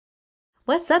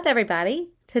What's up, everybody?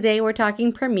 Today we're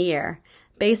talking Premiere,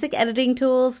 basic editing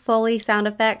tools, Foley sound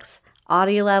effects,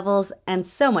 audio levels, and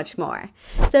so much more.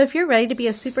 So if you're ready to be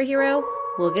a superhero,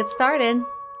 we'll get started.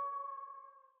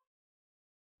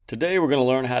 Today we're going to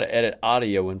learn how to edit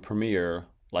audio in Premiere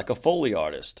like a Foley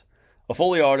artist. A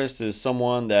Foley artist is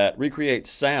someone that recreates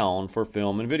sound for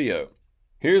film and video.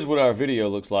 Here's what our video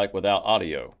looks like without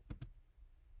audio.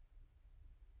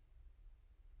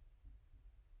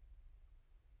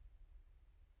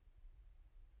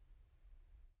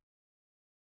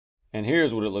 And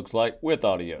here's what it looks like with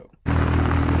audio.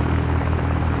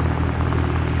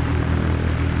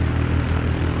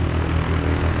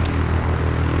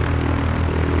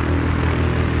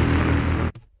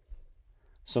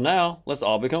 So now, let's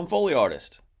all become Foley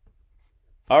artists.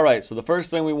 Alright, so the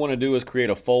first thing we want to do is create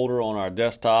a folder on our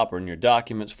desktop or in your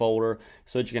Documents folder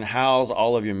so that you can house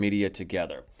all of your media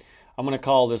together. I'm going to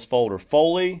call this folder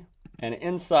Foley, and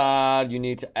inside you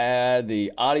need to add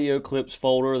the audio clips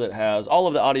folder that has all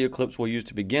of the audio clips we'll use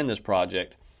to begin this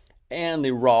project and the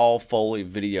raw Foley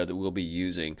video that we'll be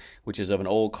using, which is of an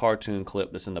old cartoon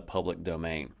clip that's in the public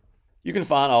domain. You can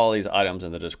find all these items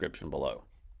in the description below.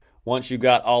 Once you've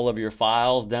got all of your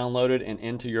files downloaded and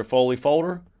into your Foley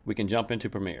folder, we can jump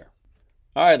into Premiere.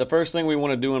 Alright, the first thing we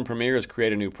want to do in Premiere is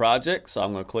create a new project. So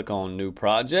I'm going to click on New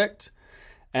Project.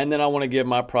 And then I want to give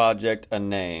my project a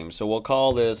name. So we'll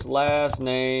call this last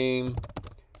name,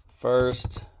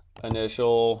 first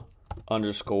initial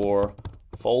underscore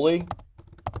Foley.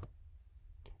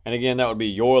 And again, that would be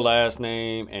your last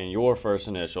name and your first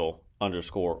initial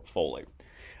underscore Foley.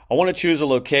 I want to choose a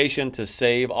location to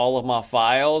save all of my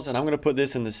files, and I'm going to put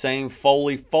this in the same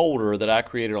Foley folder that I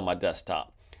created on my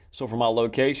desktop. So for my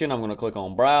location, I'm going to click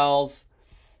on Browse.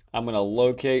 I'm going to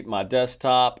locate my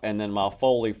desktop and then my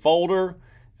Foley folder,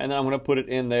 and then I'm going to put it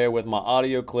in there with my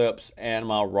audio clips and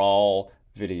my raw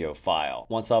video file.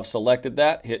 Once I've selected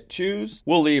that, hit Choose.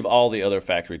 We'll leave all the other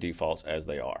factory defaults as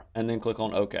they are, and then click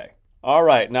on OK.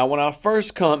 Alright, now when I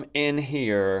first come in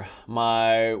here,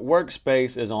 my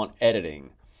workspace is on Editing.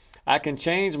 I can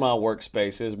change my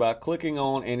workspaces by clicking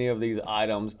on any of these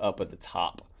items up at the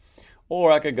top.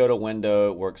 Or I could go to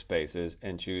Window, Workspaces,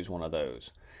 and choose one of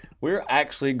those. We're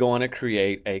actually going to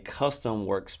create a custom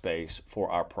workspace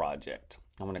for our project.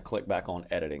 I'm going to click back on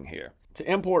Editing here. To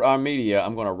import our media,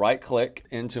 I'm going to right-click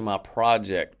into my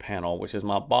Project panel, which is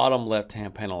my bottom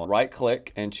left-hand panel.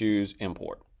 Right-click and choose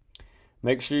Import.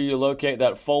 Make sure you locate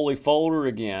that Foley folder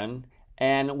again.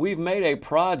 And we've made a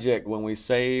project when we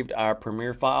saved our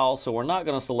Premiere file, so we're not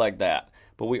going to select that.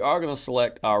 But we are going to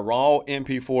select our raw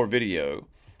MP4 video.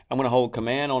 I'm going to hold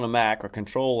Command on a Mac or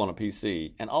Control on a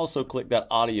PC, and also click that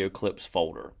Audio Clips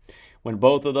folder. When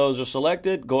both of those are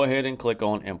selected, go ahead and click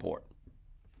on Import.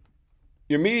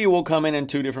 Your media will come in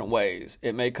two different ways.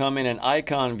 It may come in an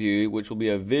icon view, which will be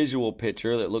a visual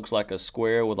picture that looks like a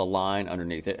square with a line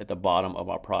underneath it at the bottom of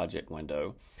our project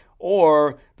window.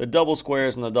 Or the double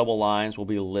squares and the double lines will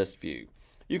be list view.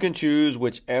 You can choose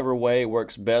whichever way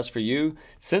works best for you.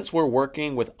 Since we're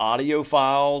working with audio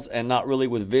files and not really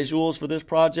with visuals for this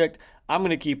project, I'm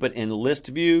going to keep it in list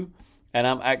view, and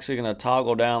I'm actually going to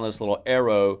toggle down this little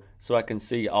arrow so I can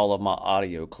see all of my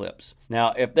audio clips.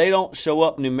 Now, if they don't show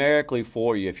up numerically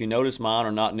for you, if you notice mine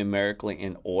are not numerically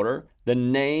in order, the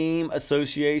name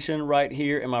association right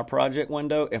here in my project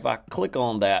window, if I click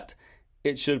on that,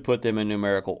 it should put them in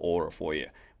numerical order for you.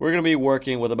 We're going to be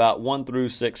working with about 1 through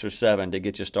 6 or 7 to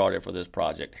get you started for this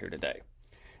project here today.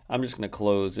 I'm just going to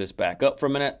close this back up for a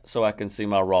minute so I can see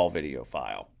my raw video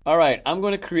file. Alright, I'm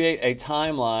going to create a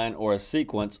timeline or a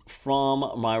sequence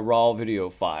from my raw video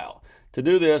file. To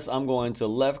do this, I'm going to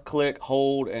left click,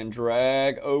 hold, and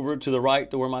drag over to the right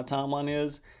to where my timeline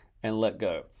is and let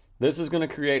go. This is going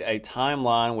to create a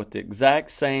timeline with the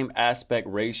exact same aspect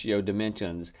ratio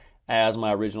dimensions as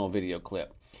my original video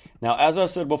clip. Now, as I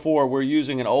said before, we're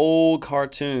using an old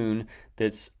cartoon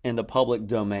that's in the public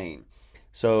domain.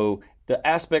 So the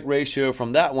aspect ratio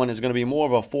from that one is going to be more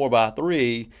of a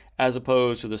 4:3 as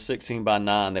opposed to the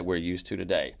 16:9 that we're used to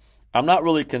today. I'm not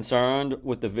really concerned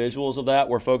with the visuals of that.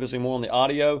 We're focusing more on the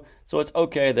audio, so it's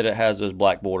okay that it has those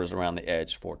black borders around the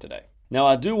edge for today. Now,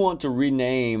 I do want to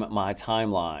rename my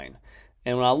timeline.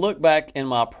 And when I look back in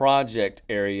my project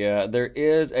area, there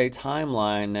is a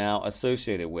timeline now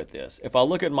associated with this. If I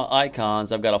look at my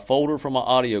icons, I've got a folder for my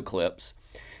audio clips.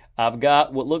 I've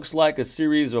got what looks like a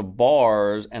series of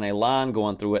bars and a line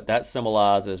going through it. That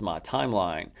symbolizes my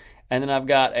timeline. And then I've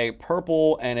got a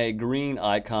purple and a green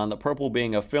icon, the purple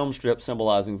being a film strip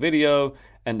symbolizing video,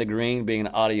 and the green being an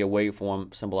audio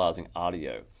waveform symbolizing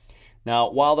audio.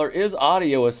 Now, while there is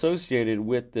audio associated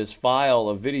with this file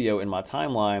of video in my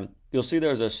timeline, you'll see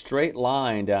there's a straight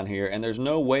line down here and there's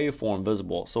no waveform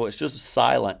visible. So it's just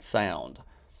silent sound.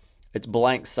 It's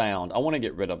blank sound. I want to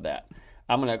get rid of that.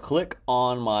 I'm going to click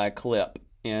on my clip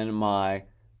in my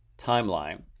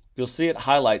timeline. You'll see it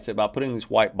highlights it by putting this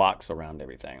white box around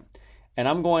everything. And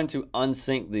I'm going to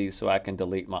unsync these so I can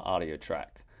delete my audio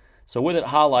track. So with it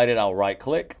highlighted, I'll right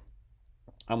click.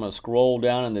 I'm going to scroll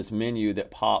down in this menu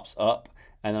that pops up,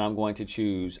 and then I'm going to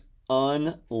choose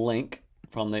unlink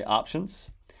from the options.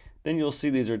 Then you'll see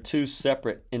these are two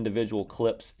separate individual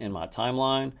clips in my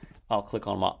timeline. I'll click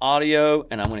on my audio,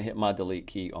 and I'm going to hit my delete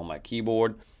key on my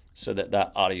keyboard so that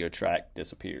that audio track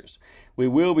disappears. We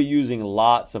will be using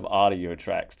lots of audio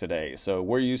tracks today. So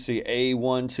where you see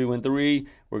A1, 2, and 3,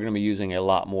 we're going to be using a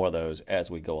lot more of those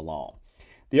as we go along.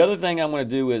 The other thing I'm going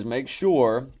to do is make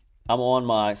sure I'm on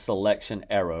my selection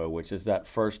arrow, which is that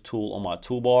first tool on my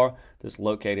toolbar that's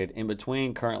located in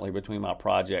between, currently between my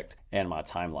project and my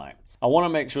timeline. I want to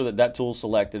make sure that that tool's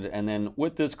selected, and then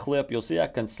with this clip, you'll see I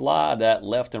can slide that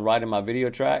left and right in my video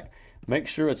track. Make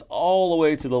sure it's all the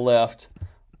way to the left,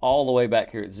 all the way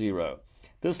back here at 0.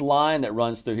 This line that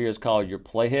runs through here is called your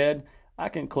playhead. I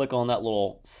can click on that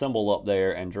little symbol up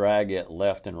there and drag it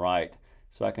left and right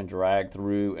so I can drag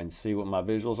through and see what my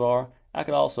visuals are. I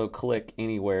could also click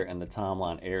anywhere in the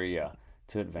timeline area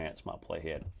to advance my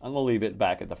playhead. I'm going to leave it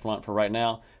back at the front for right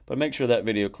now, but make sure that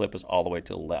video clip is all the way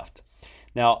to the left.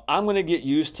 Now, I'm going to get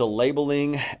used to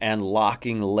labeling and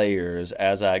locking layers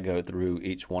as I go through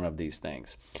each one of these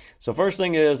things. So first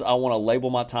thing is I want to label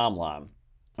my timeline.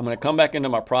 I'm going to come back into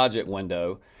my project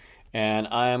window, and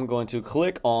I am going to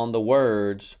click on the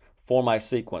words for my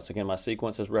sequence. Again, my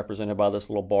sequence is represented by this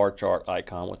little bar chart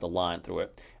icon with a line through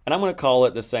it. And I'm going to call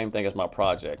it the same thing as my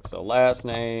project. So last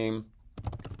name,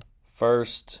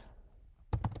 first,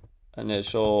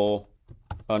 initial,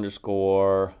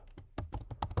 underscore,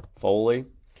 Foley.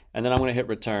 And then I'm going to hit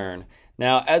return.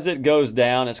 Now, as it goes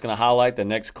down, it's going to highlight the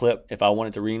next clip if I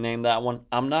wanted to rename that one.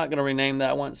 I'm not going to rename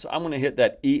that one, so I'm going to hit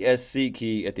that ESC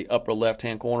key at the upper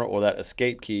left-hand corner or that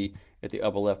escape key at the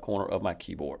upper left corner of my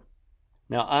keyboard.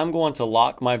 Now, I'm going to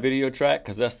lock my video track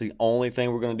because that's the only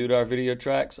thing we're going to do to our video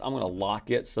track. So I'm going to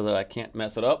lock it so that I can't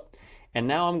mess it up. And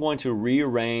now I'm going to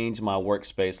rearrange my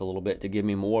workspace a little bit to give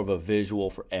me more of a visual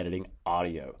for editing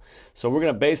audio. So we're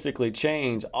going to basically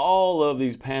change all of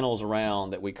these panels around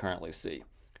that we currently see.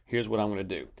 Here's what I'm going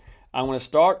to do. I'm going to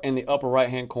start in the upper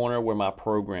right-hand corner where my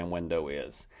program window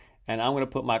is. And I'm going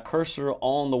to put my cursor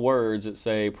on the words that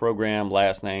say program,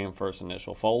 last name, first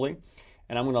initial, Foley.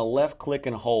 And I'm going to left click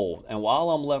and hold. And while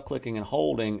I'm left clicking and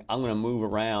holding, I'm going to move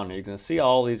around. And you're going to see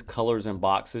all these colors and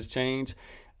boxes change.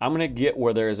 I'm going to get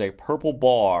where there is a purple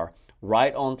bar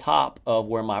right on top of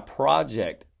where my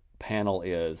project panel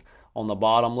is on the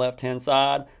bottom left-hand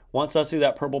side. Once I see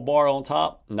that purple bar on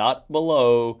top, not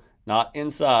below, not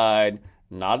inside,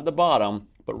 not at the bottom,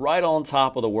 but right on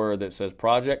top of the word that says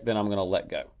project, then I'm going to let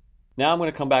go. Now I'm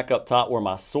going to come back up top where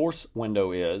my source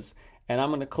window is, and I'm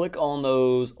going to click on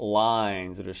those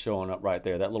lines that are showing up right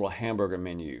there, that little hamburger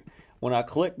menu. When I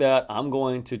click that, I'm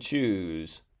going to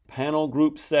choose Panel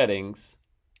Group Settings,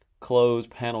 Close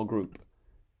Panel Group.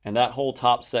 And that whole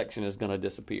top section is going to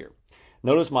disappear.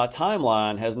 Notice my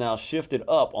timeline has now shifted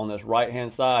up on this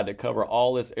right-hand side to cover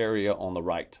all this area on the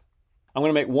right. I'm going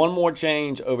to make one more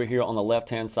change over here on the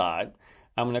left-hand side.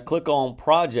 I'm going to click on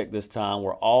Project this time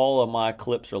where all of my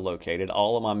clips are located,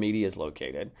 all of my media is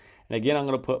located. And again, I'm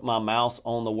going to put my mouse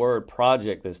on the word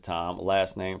Project this time,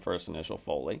 last name, first initial,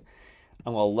 Foley.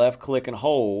 I'm going to left click and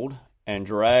hold and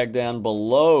drag down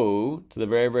below to the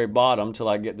very, very bottom till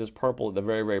I get this purple at the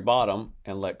very, very bottom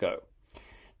and let go.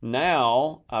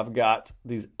 Now I've got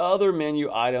these other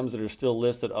menu items that are still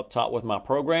listed up top with my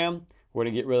program. We're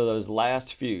going to get rid of those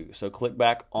last few. So click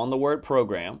back on the word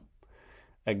program.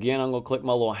 Again, I'm going to click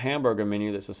my little hamburger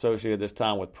menu that's associated this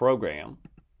time with program.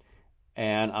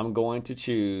 And I'm going to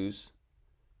choose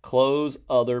close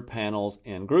other panels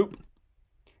in group.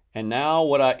 And now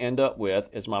what I end up with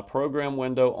is my program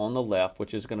window on the left,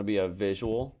 which is going to be a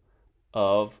visual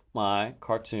of my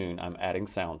cartoon I'm adding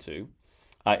sound to.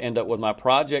 I end up with my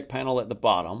project panel at the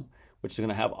bottom, which is going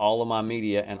to have all of my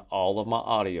media and all of my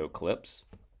audio clips.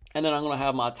 And then I'm going to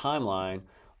have my timeline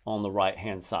on the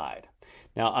right-hand side.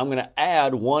 Now I'm going to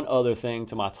add one other thing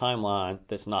to my timeline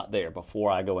that's not there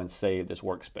before I go and save this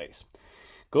workspace.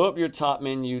 Go up your top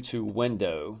menu to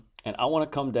Window, and I want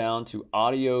to come down to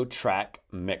Audio Track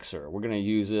Mixer. We're going to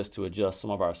use this to adjust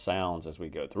some of our sounds as we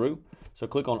go through. So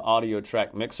click on Audio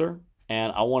Track Mixer,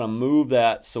 and I want to move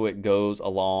that so it goes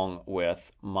along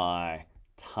with my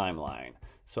timeline.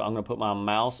 So I'm going to put my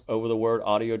mouse over the word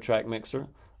Audio Track Mixer,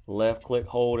 left click,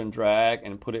 hold, and drag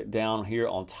and put it down here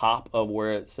on top of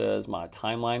where it says my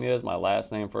timeline is, my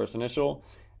last name, first initial,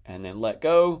 and then let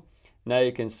go. Now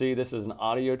you can see this is an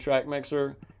audio track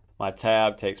mixer. My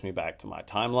tab takes me back to my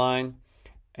timeline,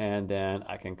 and then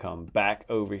I can come back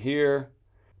over here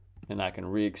and I can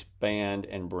re-expand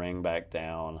and bring back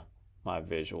down my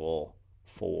visual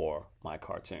for my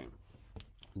cartoon.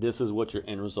 This is what your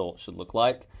end result should look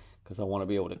like, because I want to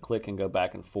be able to click and go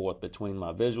back and forth between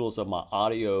my visuals of my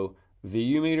audio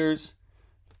VU meters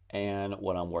and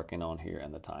what I'm working on here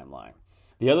in the timeline.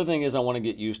 The other thing is I want to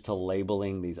get used to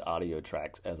labeling these audio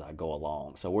tracks as I go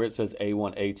along. So where it says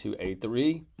A1, A2,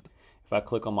 A3, if I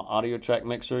click on my audio track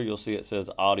mixer, you'll see it says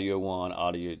audio 1,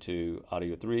 audio 2,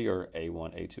 audio 3, or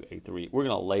A1, A2, A3. We're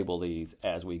going to label these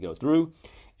as we go through,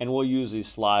 and we'll use these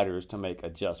sliders to make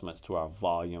adjustments to our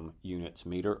volume units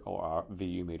meter, or our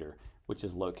VU meter, which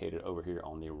is located over here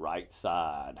on the right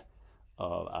side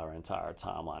of our entire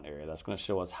timeline area. That's going to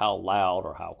show us how loud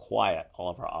or how quiet all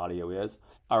of our audio is.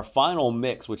 Our final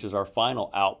mix, which is our final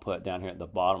output down here at the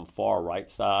bottom far right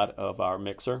side of our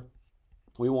mixer,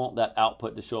 we want that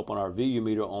output to show up on our VU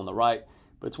meter on the right.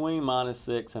 Between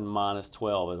 -6 and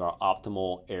 -12 is our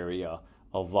optimal area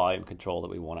of volume control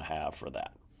that we want to have for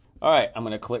that. All right, I'm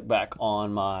going to click back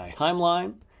on my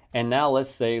timeline, and now let's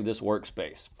save this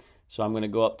workspace. So I'm going to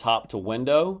go up top to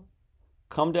Window,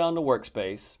 come down to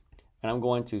Workspace, and I'm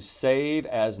going to save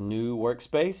as new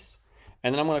workspace,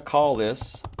 and then I'm going to call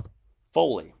this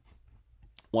Foley.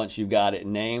 Once you've got it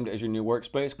named as your new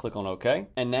workspace, click on OK.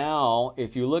 And now,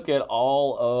 if you look at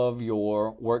all of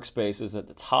your workspaces at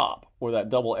the top, where that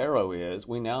double arrow is,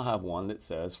 we now have one that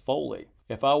says Foley.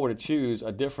 If I were to choose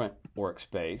a different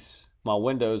workspace, my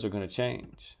windows are going to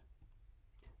change.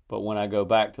 But when I go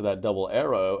back to that double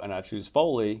arrow and I choose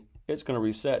Foley, it's going to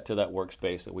reset to that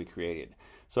workspace that we created.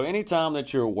 So anytime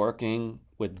that you're working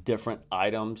with different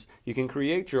items, you can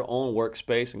create your own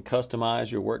workspace and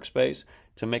customize your workspace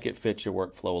to make it fit your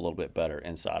workflow a little bit better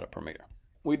inside of Premiere.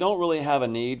 We don't really have a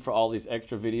need for all these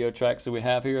extra video tracks that we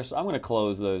have here, so I'm going to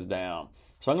close those down.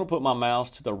 So I'm going to put my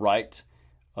mouse to the right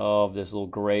of this little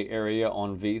gray area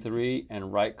on V3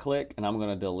 and right click, and I'm going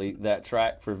to delete that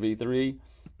track for V3.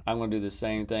 I'm going to do the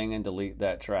same thing and delete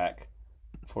that track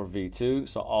for V2,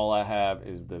 so all I have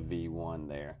is the V1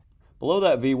 there. Below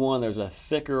that V1 there's a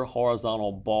thicker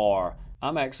horizontal bar.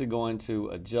 I'm actually going to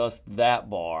adjust that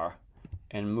bar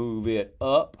and move it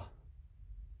up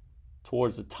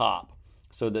towards the top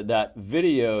so that that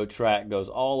video track goes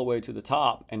all the way to the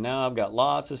top, and now I've got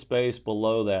lots of space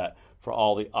below that for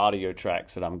all the audio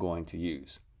tracks that I'm going to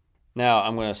use. Now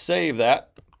I'm going to save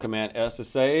that, Command S to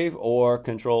save or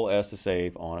Control S to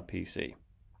save on a PC.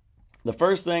 The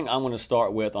first thing I'm going to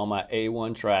start with on my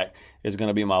A1 track is going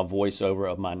to be my voiceover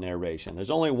of my narration. There's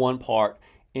only one part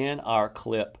in our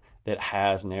clip that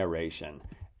has narration.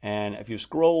 And if you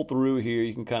scroll through here,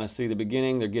 you can kind of see the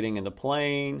beginning. They're getting in the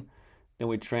plane. Then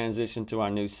we transition to our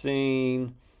new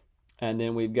scene. And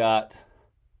then we've got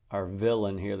our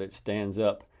villain here that stands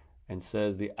up and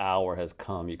says the hour has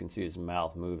come. You can see his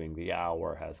mouth moving. The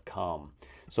hour has come.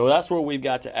 So that's where we've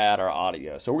got to add our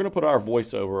audio. So we're going to put our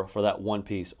voiceover for that one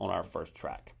piece on our first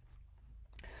track.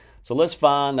 So let's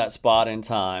find that spot in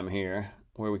time here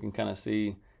where we can kind of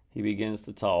see he begins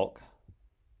to talk.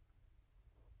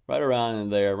 Right around in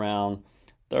there, around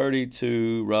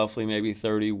 32, roughly, maybe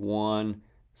 31,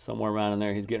 somewhere around in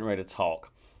there, he's getting ready to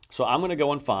talk. So I'm going to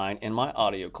go and find in my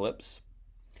audio clips,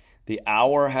 the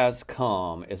hour has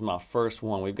come is my first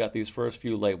one. We've got these first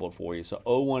few labeled for you. So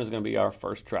 01 is going to be our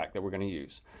first track that we're going to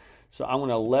use. So I'm going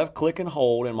to left click and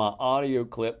hold in my audio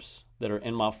clips that are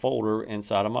in my folder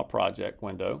inside of my project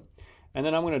window. And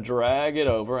then I'm going to drag it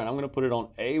over and I'm going to put it on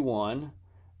A1.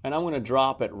 And I'm going to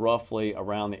drop it roughly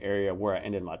around the area where I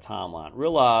ended my timeline.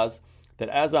 Realize that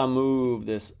as I move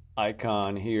this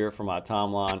icon here for my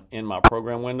timeline in my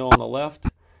program window on the left,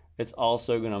 it's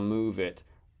also going to move it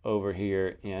over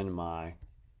here in my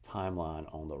timeline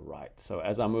on the right. So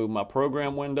as I move my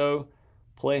program window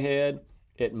playhead,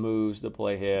 it moves the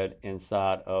playhead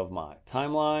inside of my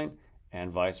timeline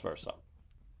and vice versa.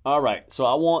 All right, so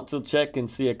I want to check and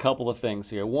see a couple of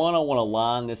things here. One, I want to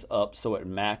line this up so it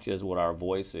matches what our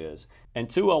voice is. And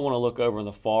two, I want to look over in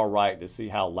the far right to see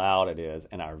how loud it is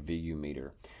in our VU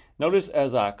meter. Notice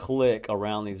as I click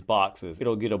around these boxes,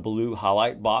 it'll get a blue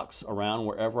highlight box around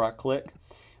wherever I click.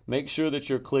 Make sure that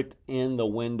you're clicked in the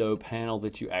window panel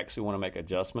that you actually want to make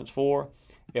adjustments for.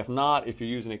 If not, if you're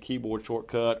using a keyboard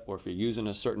shortcut or if you're using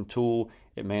a certain tool,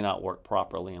 it may not work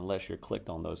properly unless you're clicked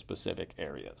on those specific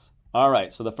areas. All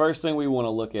right, so the first thing we want to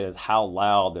look at is how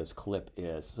loud this clip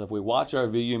is. So if we watch our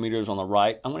VU meters on the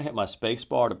right, I'm going to hit my space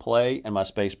bar to play and my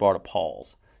space bar to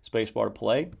pause. Spacebar to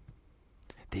play.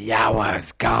 The hour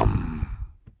has come.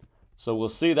 So we'll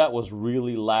see that was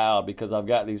really loud because I've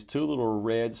got these two little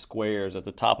red squares at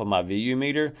the top of my VU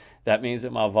meter. That means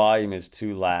that my volume is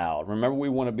too loud. Remember, we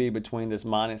want to be between this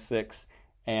 -6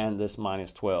 and this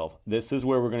 -12. This is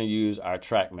where we're going to use our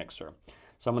track mixer.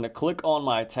 So I'm going to click on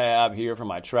my tab here for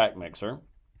my track mixer.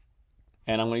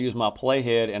 And I'm going to use my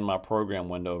playhead and my program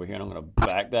window over here. And I'm going to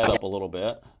back that up a little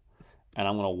bit. And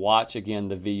I'm going to watch again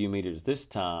the VU meters, this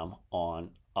time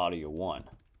on audio 1.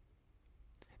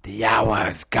 The hour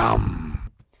has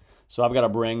come. So I've got to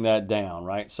bring that down,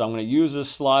 right? So I'm going to use this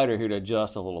slider here to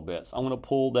adjust a little bit. So I'm going to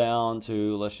pull down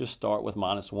to, let's just start with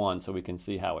 -1 so we can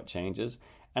see how it changes.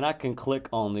 And I can click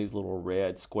on these little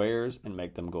red squares and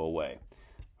make them go away.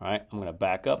 All right, I'm going to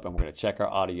back up and we're going to check our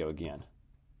audio again.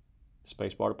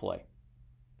 Spacebar to play.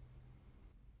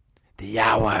 The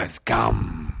hour has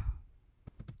come.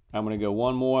 I'm going to go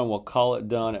one more and we'll call it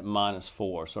done at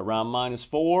 -4. So around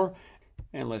 -4,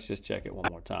 and let's just check it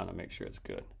one more time to make sure it's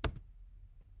good.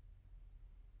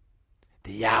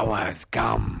 The hour has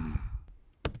come.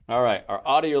 All right, our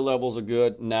audio levels are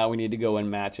good. Now we need to go and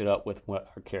match it up with what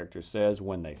our character says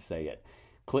when they say it.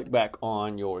 Click back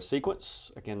on your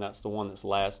sequence. Again, that's the one that's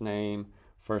last name,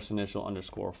 first initial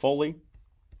 _ Foley.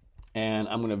 And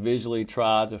I'm going to visually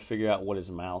try to figure out what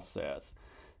his mouth says.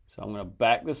 So I'm going to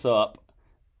back this up.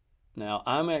 Now,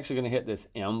 I'm actually going to hit this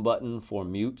M button for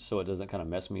mute so it doesn't kind of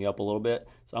mess me up a little bit.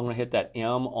 So I'm going to hit that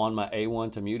M on my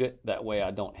A1 to mute it. That way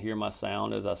I don't hear my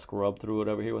sound as I scrub through it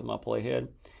over here with my playhead.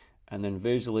 And then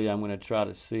visually I'm going to try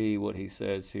to see what he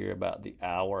says here about the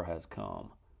hour has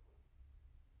come.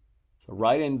 So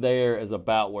right in there is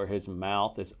about where his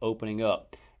mouth is opening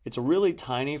up. It's really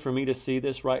tiny for me to see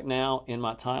this right now in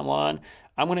my timeline.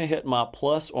 I'm going to hit my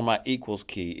plus or my equals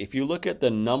key. If you look at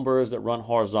the numbers that run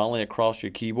horizontally across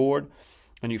your keyboard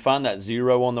and you find that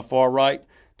 0 on the far right,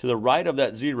 to the right of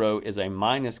that 0 is a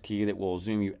minus key that will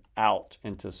zoom you out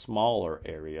into smaller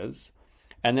areas.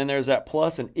 And then there's that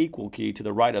plus and equal key to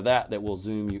the right of that that will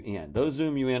zoom you in. Those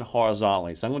zoom you in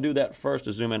horizontally. So I'm going to do that first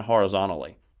to zoom in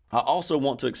horizontally. I also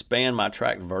want to expand my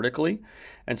track vertically.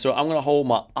 And so I'm going to hold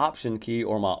my Option key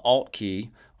or my Alt key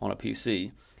on a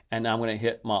PC. And I'm going to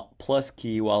hit my plus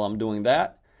key while I'm doing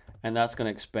that. And that's going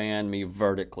to expand me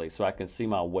vertically so I can see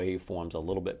my waveforms a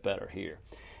little bit better here.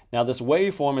 Now this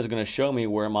waveform is going to show me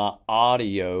where my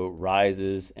audio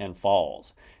rises and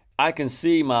falls. I can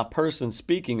see my person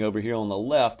speaking over here on the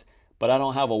left, but I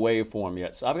don't have a waveform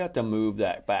yet. So I've got to move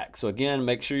that back. So again,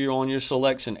 make sure you're on your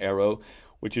selection arrow,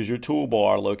 which is your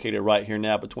toolbar located right here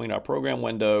now between our program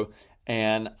window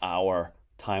and our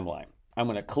timeline. I'm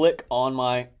going to click on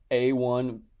my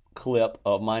A1 clip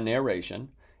of my narration.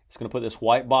 It's going to put this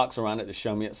white box around it to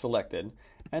show me it's selected.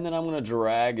 And then I'm going to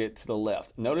drag it to the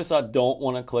left. Notice I don't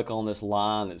want to click on this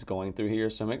line that's going through here,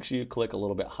 so make sure you click a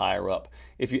little bit higher up.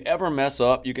 If you ever mess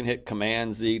up, you can hit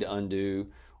Command-Z to undo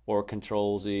or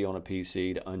Control-Z on a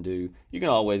PC to undo. You can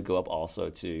always go up also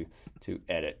to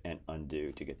edit and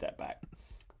undo to get that back.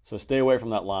 So stay away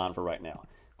from that line for right now.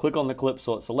 Click on the clip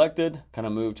so it's selected, kind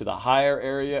of move to the higher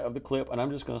area of the clip, and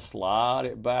I'm just going to slide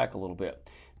it back a little bit.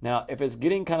 Now, if it's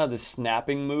getting kind of the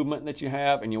snapping movement that you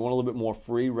have and you want a little bit more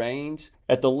free range,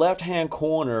 at the left-hand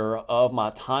corner of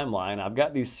my timeline, I've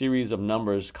got these series of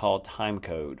numbers called time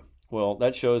code. Well,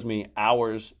 that shows me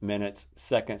hours, minutes,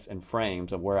 seconds, and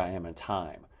frames of where I am in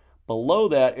time. Below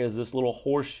that is this little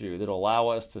horseshoe that will allow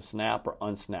us to snap or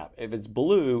unsnap. If it's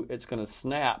blue, it's going to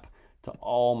snap to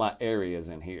all my areas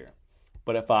in here.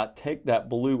 But if I take that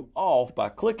blue off by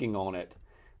clicking on it,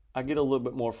 I get a little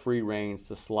bit more free range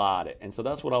to slide it. And so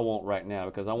that's what I want right now,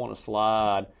 because I want to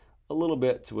slide a little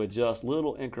bit to adjust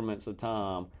little increments of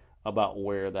time about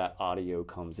where that audio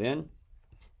comes in.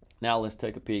 Now let's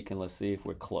take a peek and let's see if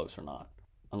we're close or not.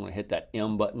 I'm going to hit that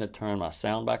M button to turn my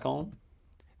sound back on.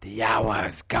 The hour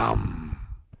has come.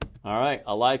 All right,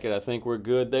 I like it. I think we're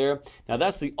good there. Now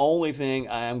that's the only thing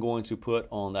I am going to put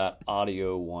on that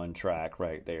audio 1 track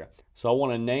right there. So I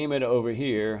want to name it over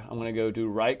here. I'm going to go do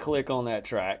right click on that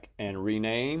track and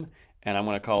rename, and I'm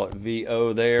going to call it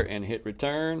VO there and hit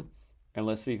return. And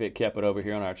let's see if it kept it over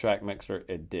here on our track mixer.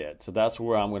 It did. So that's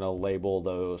where I'm going to label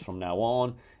those from now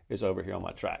on, is over here on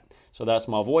my track. So that's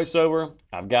my voiceover.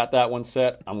 I've got that one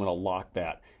set. I'm going to lock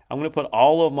that. I'm going to put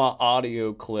all of my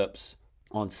audio clips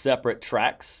on separate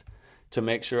tracks to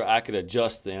make sure I could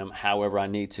adjust them however I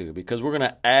need to, because we're going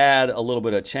to add a little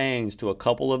bit of change to a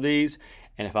couple of these.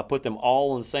 And if I put them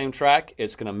all on the same track,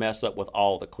 it's going to mess up with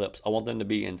all the clips. I want them to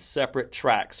be in separate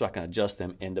tracks so I can adjust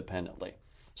them independently.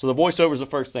 So the voiceover is the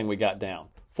first thing we got down.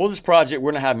 For this project,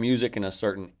 we're going to have music in a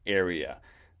certain area.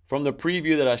 From the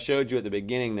preview that I showed you at the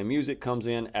beginning, the music comes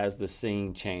in as the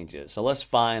scene changes. So let's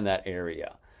find that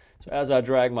area. So as I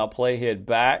drag my playhead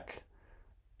back,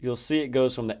 you'll see it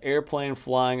goes from the airplane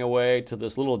flying away to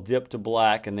this little dip to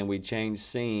black, and then we change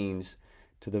scenes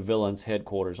to the villain's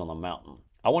headquarters on the mountain.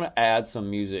 I want to add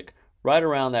some music right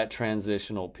around that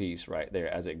transitional piece right there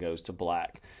as it goes to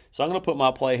black. So I'm going to put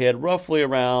my playhead roughly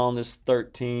around this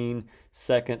 13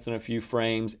 seconds and a few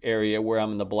frames area where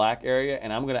I'm in the black area,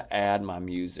 and I'm going to add my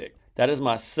music. That is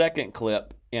my second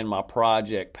clip in my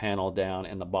project panel down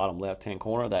in the bottom left-hand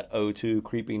corner, that O2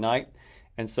 Creepy Night.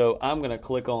 And so I'm going to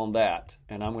click on that,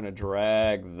 and I'm going to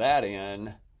drag that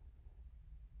in,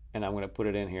 and I'm going to put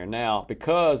it in here. Now,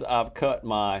 because I've cut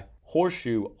my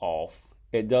horseshoe off,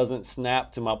 it doesn't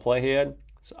snap to my playhead,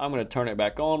 so I'm going to turn it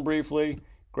back on briefly,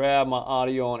 grab my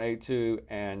audio on A2,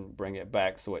 and bring it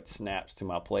back so it snaps to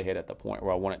my playhead at the point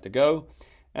where I want it to go.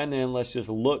 And then let's just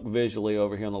look visually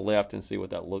over here on the left and see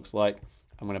what that looks like.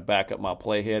 I'm going to back up my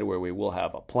playhead where we will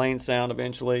have a plane sound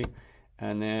eventually,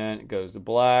 and then it goes to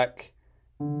black,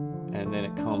 and then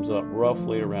it comes up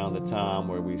roughly around the time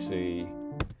where we see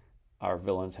our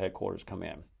villain's headquarters come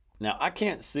in. Now, I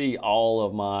can't see all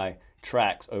of my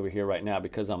tracks over here right now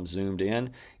because I'm zoomed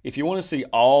in. If you want to see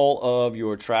all of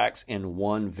your tracks in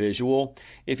one visual,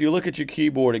 if you look at your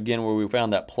keyboard again where we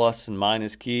found that plus and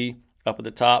minus key up at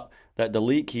the top, that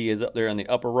delete key is up there in the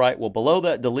upper right. Well, below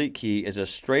that delete key is a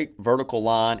straight vertical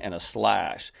line and a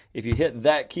slash. If you hit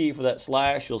that key for that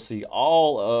slash, you'll see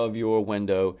all of your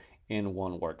window in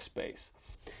one workspace.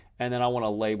 And then I want to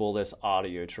label this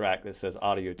audio track that says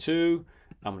audio 2.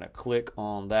 I'm going to click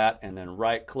on that and then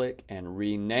right click and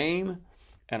rename,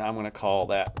 and I'm going to call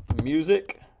that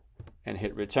music and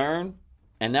hit return.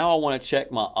 And now I want to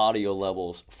check my audio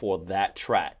levels for that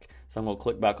track. So I'm going to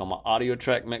click back on my audio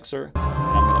track mixer, and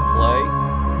I'm going to play.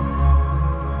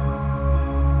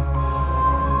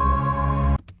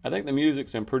 I think the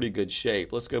music's in pretty good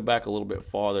shape. Let's go back a little bit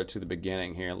farther to the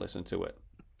beginning here and listen to it.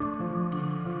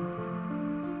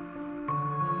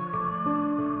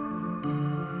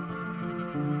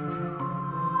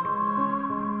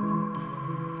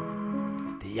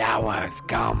 The hour has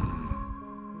come.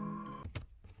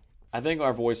 I think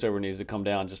our voiceover needs to come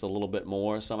down just a little bit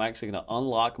more, so I'm actually going to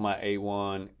unlock my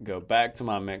A1, go back to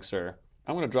my mixer.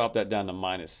 I'm going to drop that down to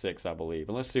 -6, I believe,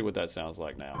 and let's see what that sounds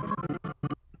like now.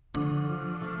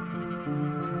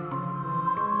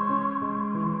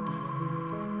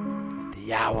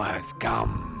 The hour has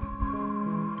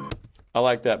come. I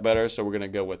like that better, so we're going to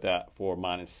go with that for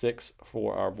 -6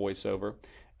 for our voiceover,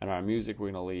 and our music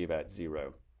we're going to leave at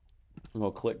 0. I'm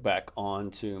going to click back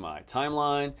onto my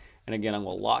timeline, and again I'm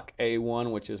going to lock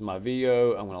A1, which is my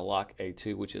VO. I'm going to lock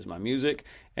A2, which is my music,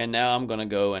 and now I'm going to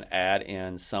go and add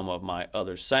in some of my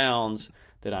other sounds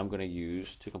that I'm going to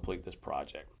use to complete this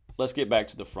project. Let's get back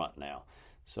to the front now.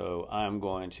 So I'm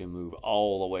going to move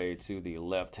all the way to the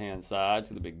left-hand side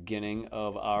to the beginning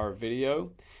of our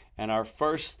video, and our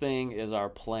first thing is our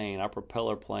plane, our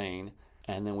propeller plane,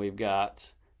 and then we've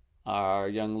got our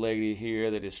young lady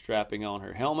here that is strapping on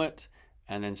her helmet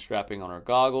and then strapping on her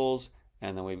goggles,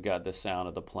 and then we've got the sound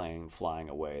of the plane flying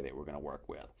away that we're going to work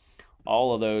with.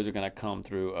 All of those are going to come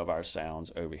through of our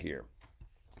sounds over here.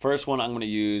 First one I'm going to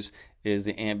use is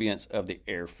the ambience of the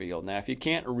airfield. Now, if you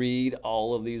can't read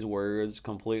all of these words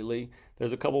completely,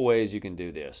 there's a couple ways you can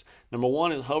do this. Number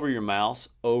one is hover your mouse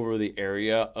over the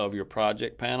area of your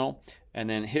project panel and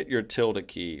then hit your tilde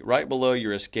key. Right below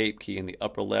your escape key in the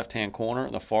upper left-hand corner,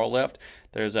 in the far left,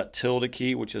 there's that tilde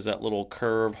key, which is that little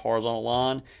curved horizontal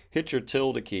line. Hit your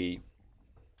tilde key,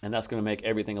 and that's going to make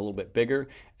everything a little bit bigger.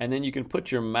 And then you can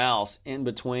put your mouse in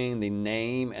between the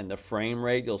name and the frame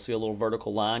rate. You'll see a little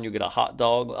vertical line. You'll get a hot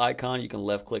dog icon. You can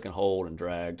left click and hold and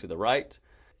drag to the right.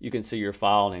 You can see your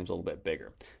file name's a little bit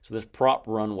bigger. So this prop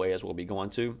runway is what we'll be going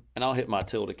to, and I'll hit my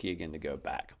tilde key again to go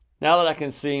back. Now that I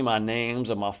can see my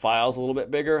names of my files a little bit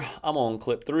bigger, I'm on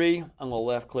clip 3. I'm going to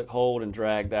left click hold and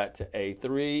drag that to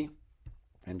A3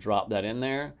 and drop that in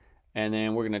there. And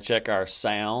then we're going to check our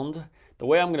sound. The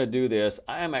way I'm going to do this,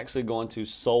 I am actually going to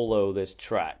solo this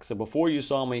track. So before you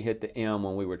saw me hit the M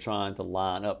when we were trying to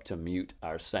line up to mute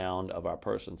our sound of our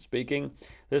person speaking,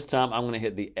 this time I'm going to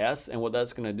hit the S, and what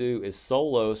that's going to do is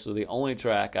solo, so the only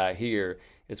track I hear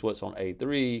is what's on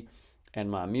A3, and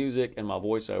my music and my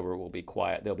voiceover will be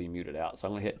quiet. They'll be muted out. So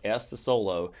I'm going to hit S to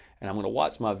solo, and I'm going to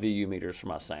watch my VU meters for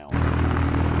my sound.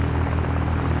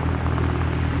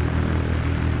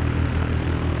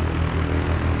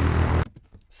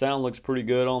 Sound looks pretty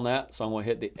good on that, so I'm going to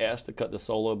hit the S to cut the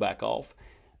solo back off.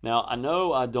 Now, I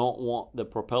know I don't want the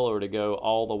propeller to go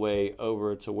all the way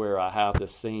over to where I have the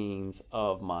scenes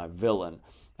of my villain.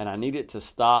 and I need it to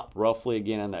stop roughly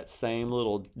again in that same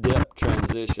little dip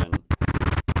transition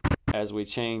as we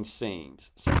change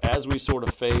scenes. So as we sort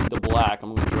of fade to black,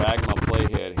 I'm going to drag my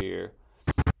playhead here,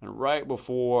 and right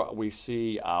before we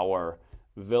see our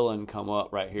villain come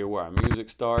up right here where our music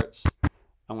starts,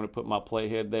 I'm going to put my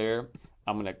playhead there.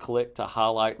 I'm going to click to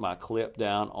highlight my clip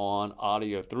down on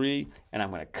Audio 3, and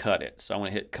I'm going to cut it. So I'm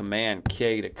going to hit Command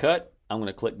K to cut. I'm going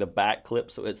to click the back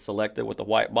clip so it's selected with the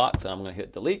white box, and I'm going to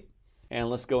hit delete. And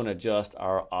let's go and adjust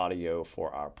our audio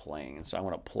for our plane. So I'm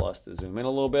going to plus to zoom in a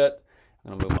little bit.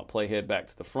 I'm going to move my playhead back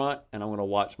to the front, and I'm going to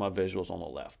watch my visuals on the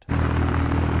left.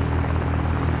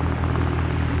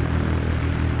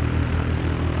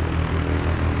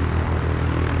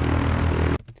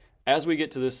 As we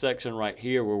get to this section right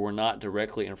here where we're not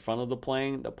directly in front of the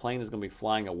plane is going to be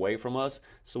flying away from us,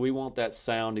 so we want that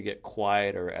sound to get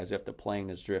quieter as if the plane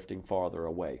is drifting farther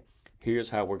away. Here's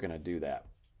how we're going to do that.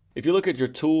 If you look at your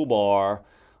toolbar,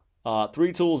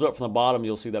 3 tools up from the bottom,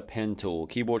 you'll see the pen tool.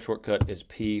 Keyboard shortcut is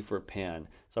P for pen.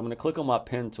 So I'm going to click on my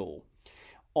pen tool.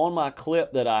 On my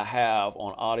clip that I have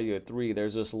on Audio 3,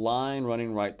 there's this line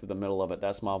running right through the middle of it.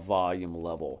 That's my volume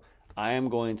level. I am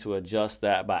going to adjust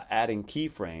that by adding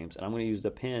keyframes, and I'm going to use the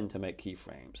pen to make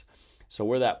keyframes. So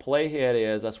where that playhead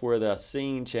is, that's where the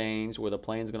scene changed, where the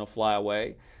plane's going to fly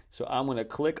away. So I'm going to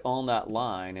click on that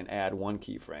line and add 1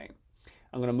 keyframe.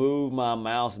 I'm going to move my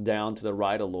mouse down to the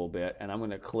right a little bit, and I'm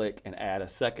going to click and add a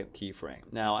 2nd keyframe.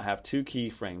 Now I have 2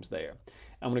 keyframes there.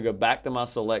 I'm going to go back to my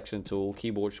selection tool.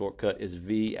 Keyboard shortcut is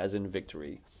V as in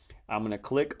victory. I'm going to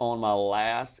click on my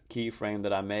last keyframe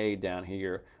that I made down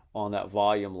here on that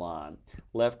volume line.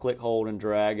 Left click, hold, and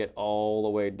drag it all the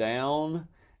way down,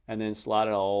 and then slide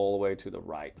it all the way to the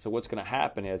right. So what's going to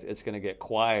happen is it's going to get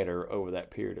quieter over that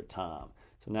period of time.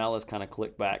 So now let's kind of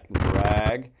click back and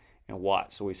drag and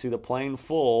watch. So we see the plane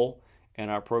full in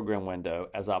our program window.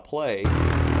 As I play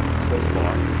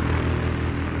spacebar,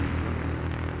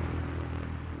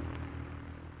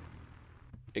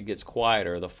 it gets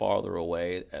quieter the farther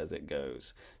away as it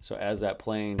goes. So as that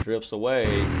plane drifts away,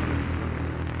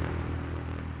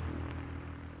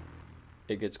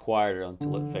 it gets quieter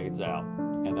until it fades out,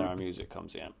 and then our music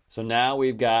comes in. So now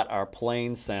we've got our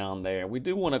plane sound there. We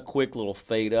do want a quick little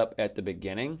fade up at the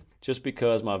beginning, just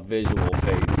because my visual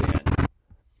fades in.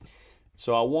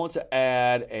 So I want to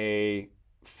add a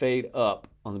fade up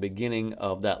on the beginning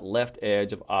of that left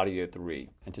edge of Audio 3.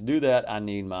 And to do that, I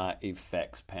need my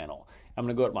effects panel. I'm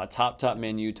going to go to my top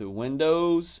menu to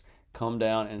Windows, come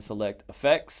down and select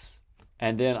Effects,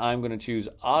 and then I'm going to choose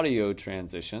Audio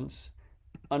Transitions.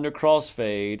 Under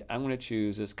crossfade, I'm going to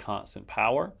choose this constant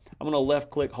power. I'm going to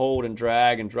left click, hold, and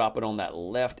drag and drop it on that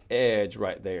left edge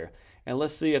right there. And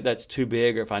let's see if that's too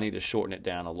big or if I need to shorten it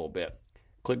down a little bit.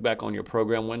 Click back on your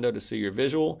program window to see your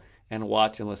visual and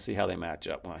watch, and let's see how they match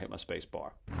up when I hit my space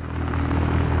bar.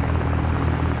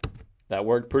 That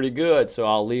worked pretty good, so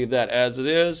I'll leave that as it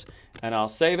is and I'll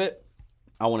save it.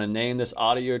 I want to name this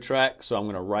audio track, so I'm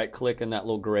going to right click in that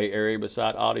little gray area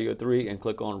beside Audio 3 and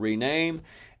click on rename.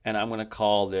 And I'm going to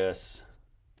call this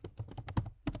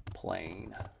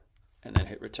plane and then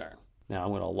hit return. Now I'm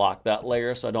going to lock that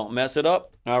layer so I don't mess it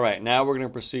up. All right, now we're going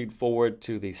to proceed forward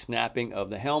to the snapping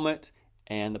of the helmet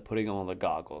and the putting on the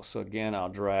goggles. So again, I'll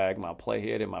drag my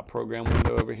playhead in my program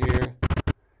window over here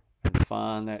and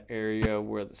find that area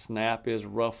where the snap is,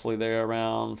 roughly there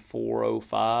around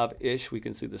 4:05-ish. We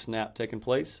can see the snap taking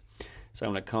place. So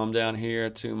I'm going to come down here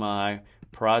to my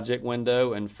project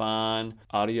window and find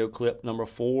audio clip number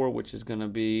 4, which is going to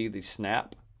be the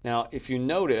snap. Now, if you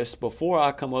notice, before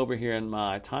I come over here in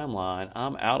my timeline,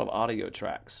 I'm out of audio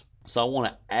tracks. So I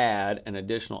want to add an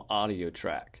additional audio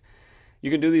track.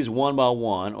 You can do these one by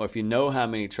one, or if you know how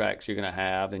many tracks you're going to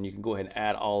have, then you can go ahead and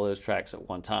add all those tracks at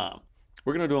one time.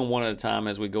 We're going to do them one at a time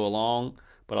as we go along,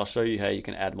 but I'll show you how you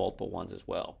can add multiple ones as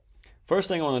well. First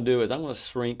thing I want to do is I'm going to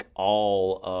shrink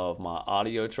all of my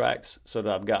audio tracks so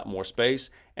that I've got more space,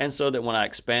 and so that when I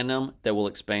expand them, they will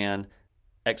expand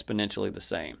exponentially the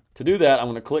same. To do that, I'm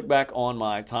going to click back on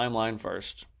my timeline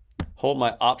first, hold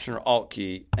my Option or Alt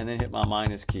key, and then hit my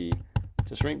minus key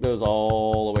to shrink those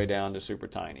all the way down to super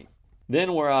tiny.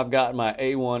 Then where I've got my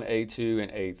A1, A2,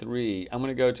 and A3, I'm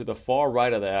going to go to the far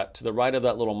right of that, to the right of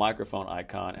that little microphone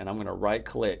icon, and I'm going to right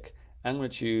click. I'm going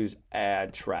to choose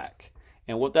Add Track.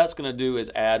 And what that's going to do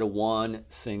is add one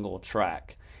single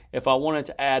track. If I wanted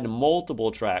to add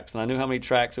multiple tracks, and I knew how many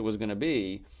tracks it was going to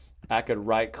be, I could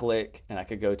right click and I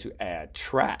could go to Add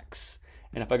Tracks.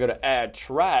 And if I go to Add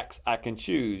Tracks, I can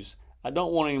choose, I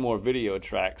don't want any more video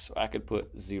tracks, so I could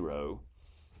put 0.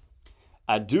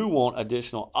 I do want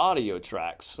additional audio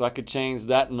tracks, so I could change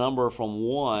that number from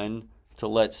 1 to,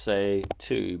 let's say,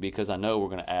 2, because I know we're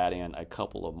going to add in a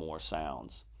couple of more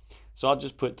sounds. So I'll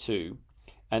just put 2.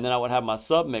 And then I would have my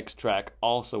submix track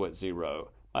also at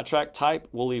 0. My track type,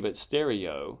 we'll leave it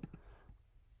stereo.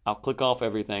 I'll click off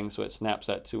everything so it snaps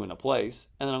that 2 into place,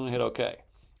 and then I'm going to hit OK.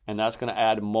 And that's going to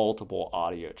add multiple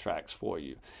audio tracks for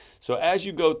you. So as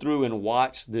you go through and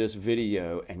watch this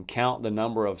video and count the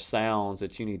number of sounds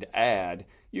that you need to add,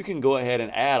 you can go ahead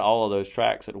and add all of those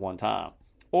tracks at one time.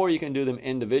 Or you can do them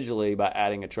individually by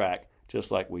adding a track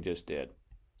just like we just did.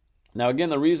 Now again,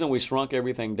 the reason we shrunk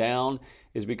everything down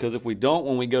is because if we don't,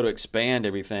 when we go to expand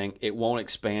everything, it won't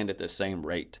expand at the same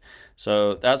rate.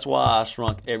 So that's why I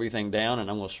shrunk everything down, and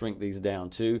I'm going to shrink these down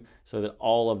too, so that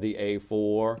all of the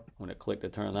A4, I'm going to click to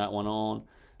turn that one on,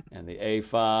 and the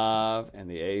A5 and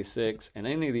the A6 and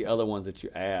any of the other ones that you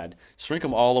add, shrink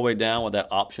them all the way down with that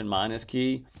Option minus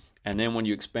key, and then when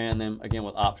you expand them again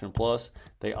with Option plus,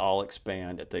 they all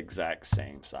expand at the exact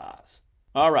same size.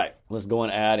 All right, let's go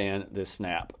and add in this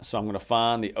snap. So I'm going to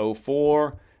find the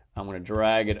 04. I'm going to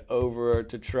drag it over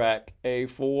to track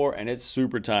A4, and it's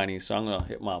super tiny. So I'm going to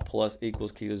hit my plus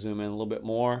equals key to zoom in a little bit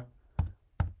more.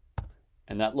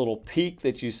 And that little peak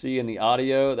that you see in the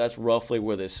audio, that's roughly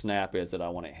where this snap is that I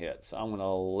want to hit. So I'm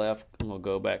going to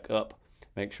go back up,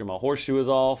 make sure my horseshoe is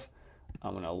off.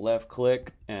 I'm going to left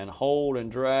click and hold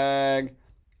and drag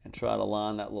and try to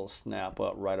line that little snap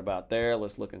up right about there.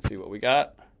 Let's look and see what we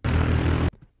got.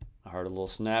 I heard a little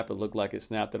snap. It looked like it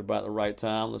snapped at about the right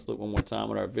time. Let's look one more time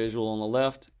at our visual on the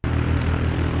left.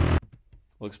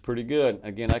 Looks pretty good.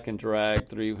 Again, I can drag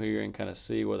through here and kind of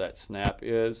see where that snap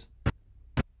is.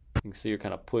 You can see you're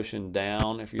kind of pushing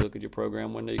down. If you look at your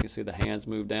program window, you can see the hands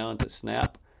move down to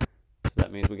snap. So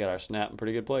that means we got our snap in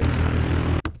pretty good place.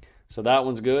 So that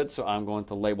one's good, so I'm going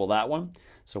to label that one.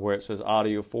 So where it says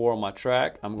Audio 4 on my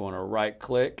track, I'm going to right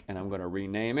click and I'm going to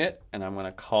rename it, and I'm going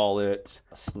to call it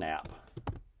Snap.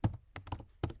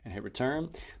 And hit return.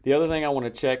 The other thing I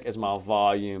want to check is my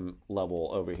volume level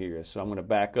over here. So I'm going to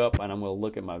back up and I'm going to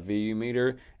look at my VU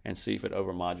meter and see if it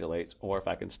overmodulates or if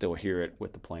I can still hear it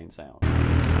with the plain sound.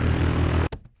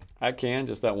 I can,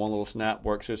 just that one little snap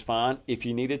works just fine. If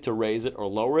you needed to raise it or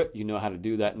lower it, you know how to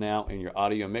do that now in your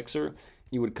audio mixer.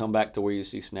 You would come back to where you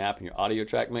see snap in your audio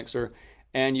track mixer,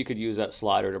 and you could use that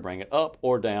slider to bring it up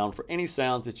or down for any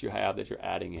sounds that you have that you're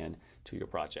adding in to your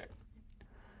project.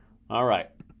 All right.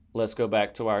 Let's go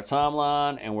back to our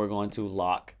timeline, and we're going to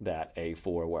lock that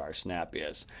A4 where our snap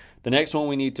is. The next one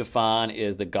we need to find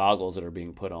is the goggles that are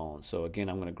being put on. So again,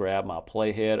 I'm going to grab my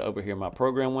playhead over here in my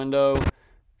program window,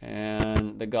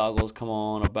 and the goggles come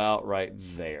on about right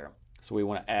there. So we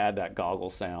want to add that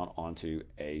goggle sound onto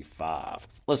A5.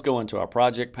 Let's go into our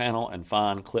project panel and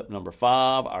find clip number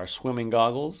 5, our swimming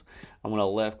goggles. I'm going to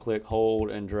left click,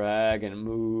 hold, and drag and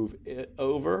move it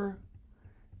over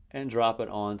and drop it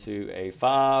onto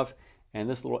A5. And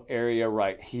this little area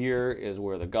right here is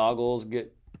where the goggles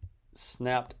get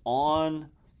snapped on.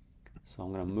 So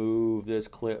I'm going to move this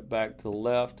clip back to the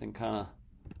left and kind of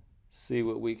see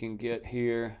what we can get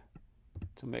here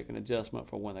to make an adjustment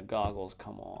for when the goggles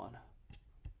come on.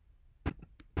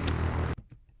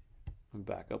 And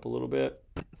back up a little bit.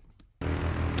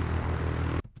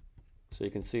 So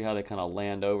you can see how they kind of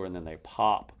land over and then they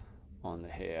pop on the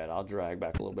head. I'll drag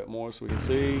back a little bit more so we can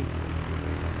see.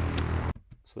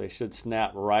 So they should snap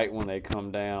right when they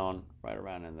come down, right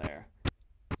around in there.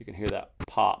 You can hear that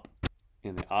pop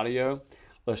in the audio.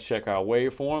 Let's check our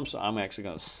waveform. So I'm actually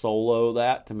going to solo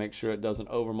that to make sure it doesn't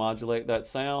overmodulate that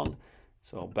sound.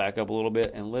 So I'll back up a little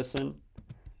bit and listen.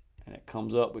 And it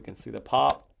comes up, we can see the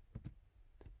pop.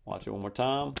 Watch it one more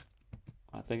time.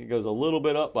 I think it goes a little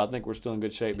bit up, but I think we're still in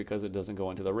good shape because it doesn't go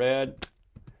into the red.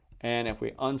 And if we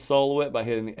unsolo it by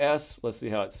hitting the S, let's see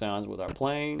how it sounds with our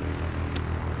plane.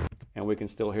 And we can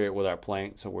still hear it with our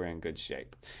plane, so we're in good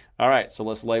shape. All right, so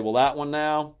let's label that one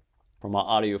now. For my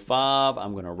Audio 5,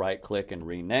 I'm going to right-click and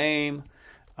rename.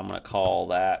 I'm going to call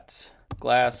that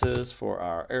Glasses for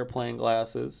our airplane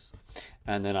glasses.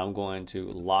 And then I'm going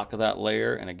to lock that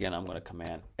layer. And again, I'm going to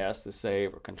Command S to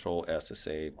save or Control S to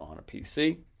save on a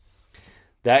PC.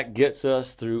 That gets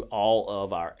us through all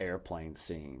of our airplane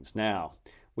scenes. Now,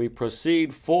 we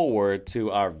proceed forward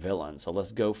to our villain. So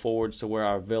let's go forwards to where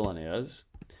our villain is.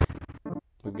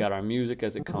 We've got our music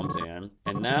as it comes in.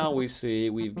 And now we see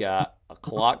we've got a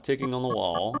clock ticking on the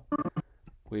wall.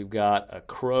 We've got a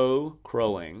crow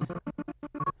crowing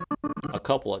a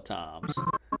couple of times.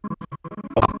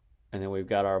 And then we've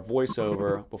got our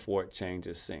voiceover before it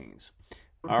changes scenes.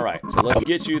 All right, so let's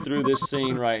get you through this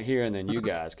scene right here, and then you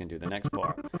guys can do the next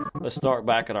part. Let's start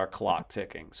back at our clock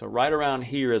ticking. So right around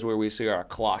here is where we see our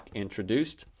clock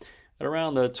introduced, at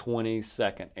around the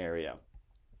 20-second area.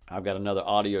 I've got another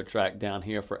audio track down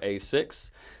here for A6.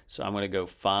 So I'm going to go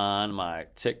find my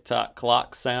tick-tock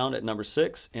clock sound at number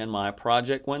 6 in my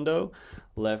project window.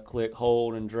 Left click,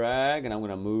 hold, and drag, and I'm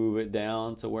going to move it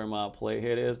down to where my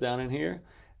playhead is down in here.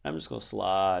 I'm just going to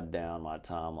slide down my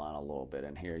timeline a little bit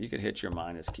in here. You could hit your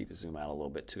minus key to zoom out a little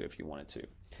bit too if you wanted to.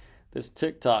 This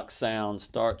tick-tock sound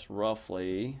starts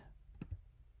roughly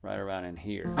right around in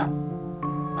here.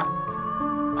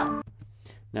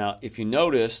 Now, if you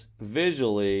notice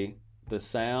visually, the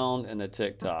sound and the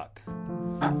tick-tock.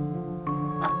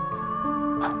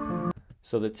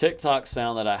 So the tick-tock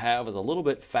sound that I have is a little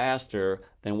bit faster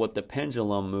than what the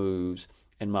pendulum moves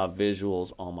in my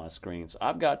visuals on my screen. So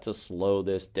I've got to slow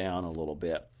this down a little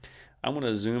bit. I'm going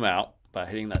to zoom out by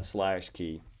hitting that slash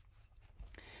key.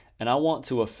 And I want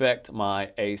to affect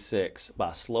my A6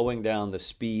 by slowing down the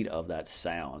speed of that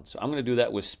sound. So I'm going to do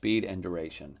that with speed and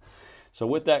duration. So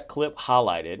with that clip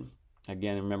highlighted,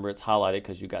 again, remember it's highlighted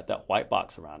because you got that white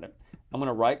box around it. I'm going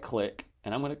to right click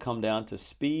and I'm going to come down to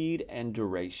speed and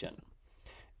duration.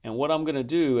 And what I'm going to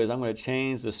do is I'm going to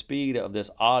change the speed of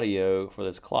this audio for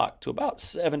this clock to about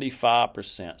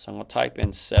 75%. So I'm going to type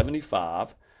in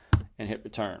 75 and hit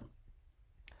return.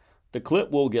 The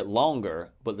clip will get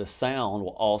longer, but the sound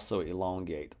will also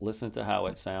elongate. Listen to how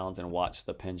it sounds and watch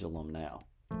the pendulum now.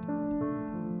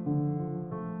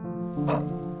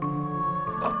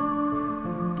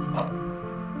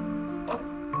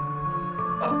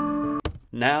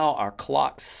 Now our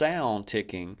clock sound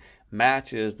ticking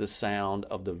matches the sound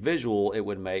of the visual it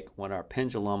would make when our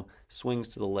pendulum swings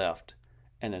to the left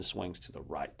and then swings to the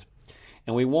right.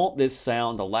 And we want this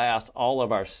sound to last all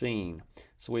of our scene.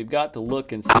 So we've got to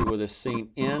look and see where this scene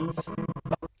ends,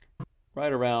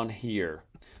 right around here.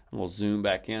 And we'll zoom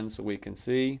back in so we can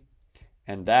see.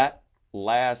 And that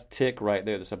last tick right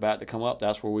there that's about to come up,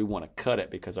 that's where we want to cut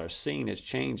it because our scene is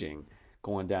changing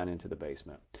going down into the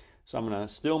basement. So I'm going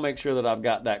to still make sure that I've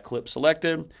got that clip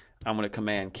selected. I'm going to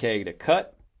Command K to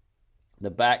cut. The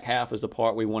back half is the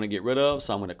part we want to get rid of,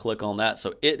 so I'm going to click on that.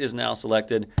 So it is now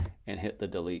selected and hit the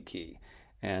delete key.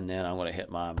 And then I'm going to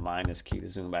hit my minus key to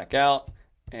zoom back out,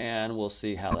 and we'll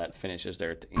see how that finishes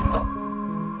there at the end.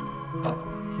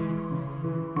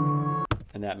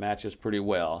 And that matches pretty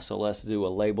well. So let's do a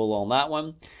label on that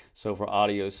one. So for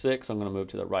audio 6, I'm going to move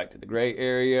to the right to the gray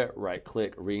area, right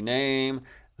click, rename.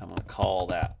 I'm going to call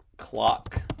that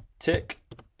clock tick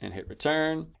and hit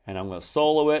return. And I'm going to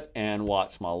solo it and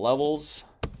watch my levels.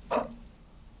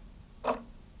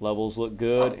 Levels look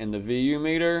good in the VU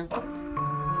meter.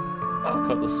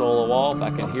 Cut the solo off. I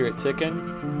can hear it ticking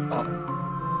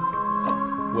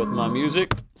with my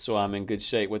music. So I'm in good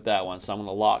shape with that one. So I'm going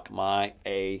to lock my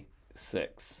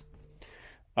A6.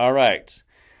 All right.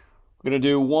 We're going to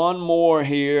do one more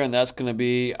here, and that's going to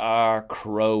be our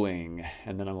crowing.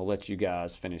 And then I'm going to let you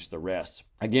guys finish the rest.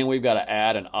 Again, we've got to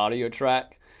add an audio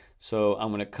track. So I'm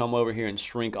going to come over here and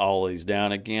shrink all of these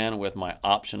down again with my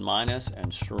Option minus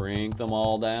and shrink them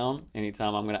all down.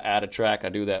 Anytime I'm going to add a track, I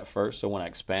do that first. So when I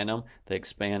expand them, they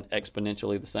expand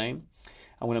exponentially the same.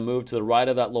 I'm going to move to the right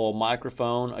of that little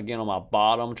microphone, again on my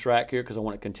bottom track here because I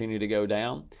want to continue to go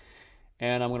down.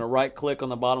 And I'm going to right click on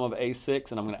the bottom of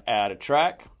A6 and I'm going to add a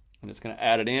track. I'm just going to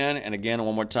add it in, and again,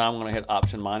 one more time, I'm going to hit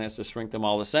Option minus to shrink them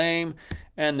all the same,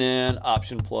 and then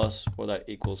Option plus for that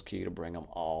equals key to bring them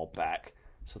all back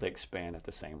so they expand at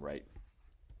the same rate.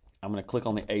 I'm going to click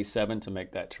on the A7 to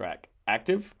make that track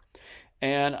active,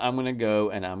 and I'm going to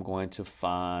go and I'm going to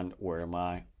find where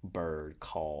my bird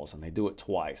calls, and they do it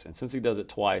twice, and since he does it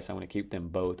twice, I'm going to keep them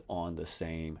both on the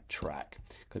same track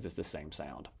because it's the same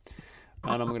sound.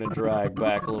 And I'm going to drag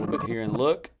back a little bit here and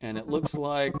look, and it looks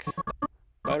like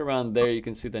right around there, you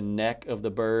can see the neck of the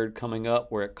bird coming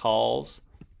up where it calls.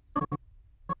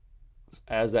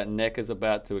 As that neck is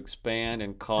about to expand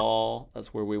and call,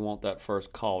 that's where we want that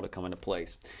first call to come into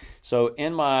place. So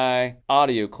in my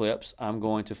audio clips, I'm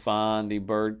going to find the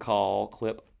bird call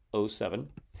clip 07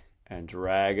 and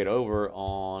drag it over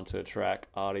onto track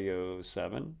audio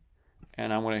 7.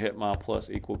 And I'm going to hit my plus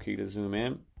equal key to zoom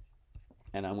in.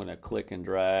 And I'm going to click and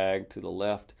drag to the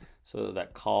left so that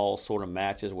that call sort of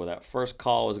matches where that first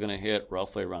call is going to hit,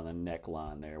 roughly around the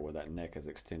neckline there where that neck is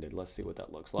extended. Let's see what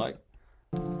that looks like.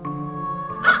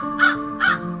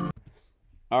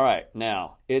 All right,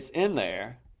 now it's in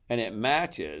there and it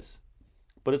matches,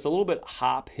 but it's a little bit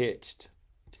high-pitched.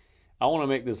 I want to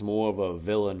make this more of a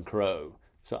villain crow.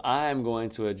 So I am going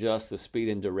to adjust the speed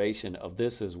and duration of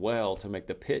this as well to make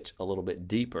the pitch a little bit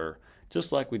deeper,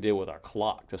 just like we did with our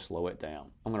clock to slow it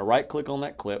down. I'm going to right click on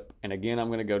that clip, and again I'm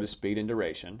going to go to speed and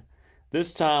duration.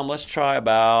 This time let's try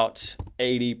about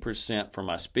 80% for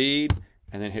my speed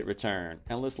and then hit return,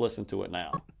 and let's listen to it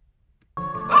now.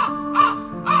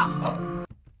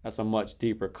 That's a much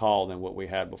deeper call than what we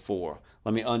had before.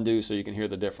 Let me undo so you can hear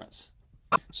the difference.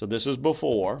 So this is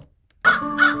before.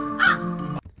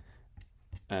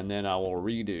 And then I will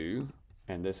redo,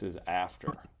 and this is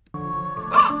after.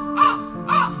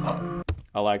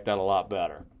 I like that a lot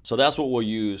better. So that's what we'll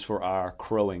use for our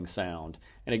crowing sound.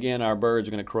 And again, our birds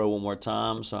are going to crow one more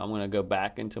time. So I'm going to go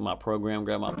back into my program,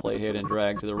 grab my playhead and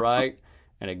drag to the right.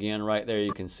 And again, right there,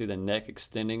 you can see the neck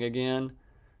extending again.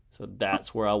 So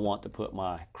that's where I want to put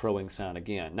my crowing sound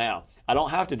again. Now, I don't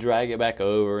have to drag it back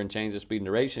over and change the speed and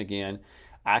duration again.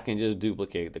 I can just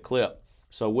duplicate the clip.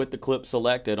 So with the clip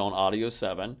selected on Audio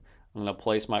 7, I'm going to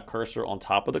place my cursor on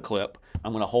top of the clip.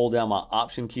 I'm going to hold down my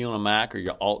Option key on a Mac or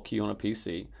your Alt key on a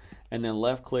PC, and then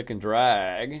left click and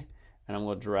drag, and I'm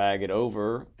going to drag it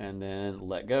over and then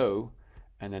let go.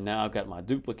 And then now I've got my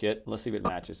duplicate. Let's see if it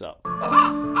matches up.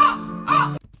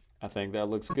 I think that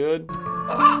looks good.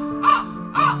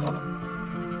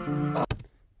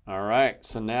 All right,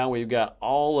 so now we've got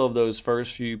all of those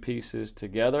first few pieces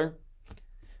together.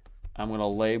 I'm going to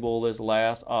label this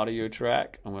last audio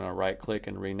track. I'm going to right click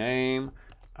and rename.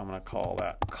 I'm going to call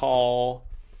that call.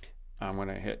 I'm going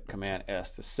to hit Command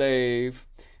S to save.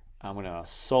 I'm going to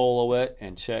solo it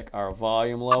and check our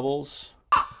volume levels.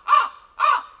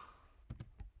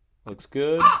 Looks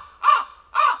good.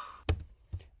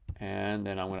 And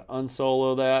then I'm going to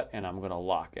unsolo that and I'm going to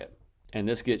lock it. And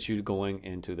this gets you going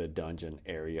into the dungeon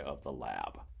area of the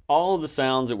lab. All of the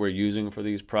sounds that we're using for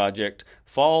these projects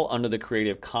fall under the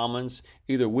Creative Commons,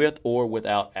 either with or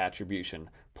without attribution.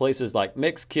 Places like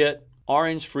Mixkit,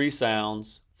 Orange Free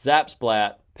Sounds,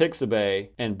 Zapsplat, Pixabay,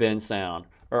 and Bensound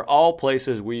are all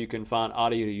places where you can find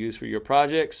audio to use for your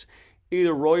projects,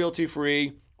 either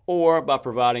royalty-free or by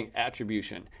providing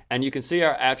attribution. And you can see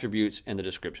our attributes in the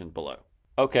description below.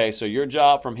 Okay, so your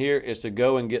job from here is to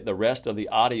go and get the rest of the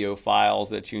audio files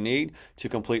that you need to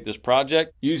complete this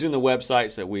project using the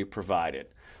websites that we provided.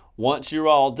 Once you're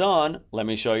all done, let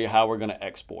me show you how we're going to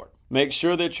export. Make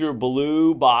sure that your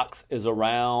blue box is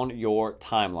around your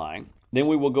timeline. Then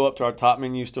we will go up to our top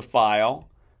menus to File,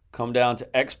 come down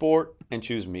to Export, and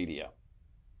choose Media.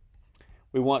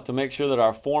 We want to make sure that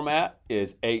our format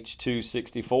is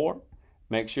H.264.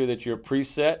 Make sure that your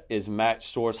preset is Match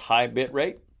Source High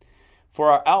Bitrate. For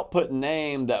our output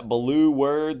name, that blue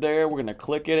word there, we're going to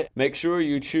click it. Make sure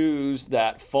you choose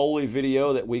that Foley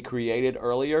video that we created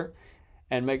earlier,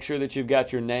 and make sure that you've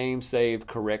got your name saved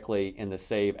correctly in the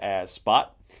Save As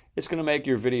spot. It's going to make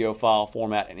your video file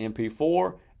format an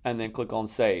MP4, and then click on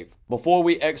Save. Before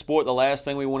we export, the last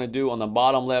thing we want to do on the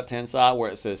bottom left-hand side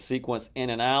where it says Sequence In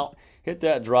and Out, hit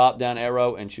that drop-down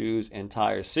arrow and choose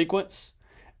Entire Sequence,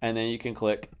 and then you can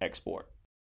click Export.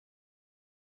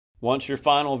 Once your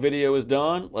final video is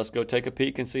done, let's go take a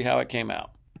peek and see how it came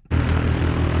out.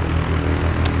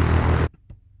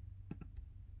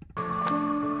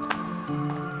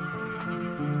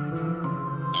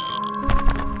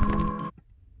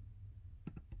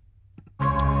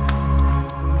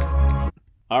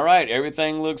 All right,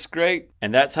 everything looks great.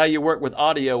 And that's how you work with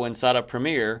audio inside of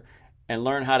Premiere and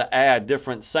learn how to add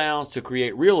different sounds to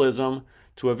create realism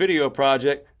to a video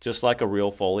project just like a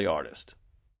real Foley artist.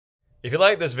 If you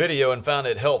liked this video and found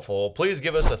it helpful, please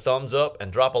give us a thumbs up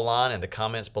and drop a line in the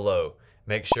comments below.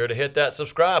 Make sure to hit that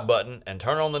subscribe button and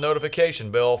turn on the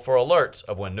notification bell for alerts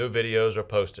of when new videos are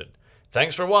posted.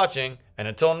 Thanks for watching, and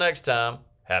until next time,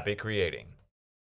 happy creating.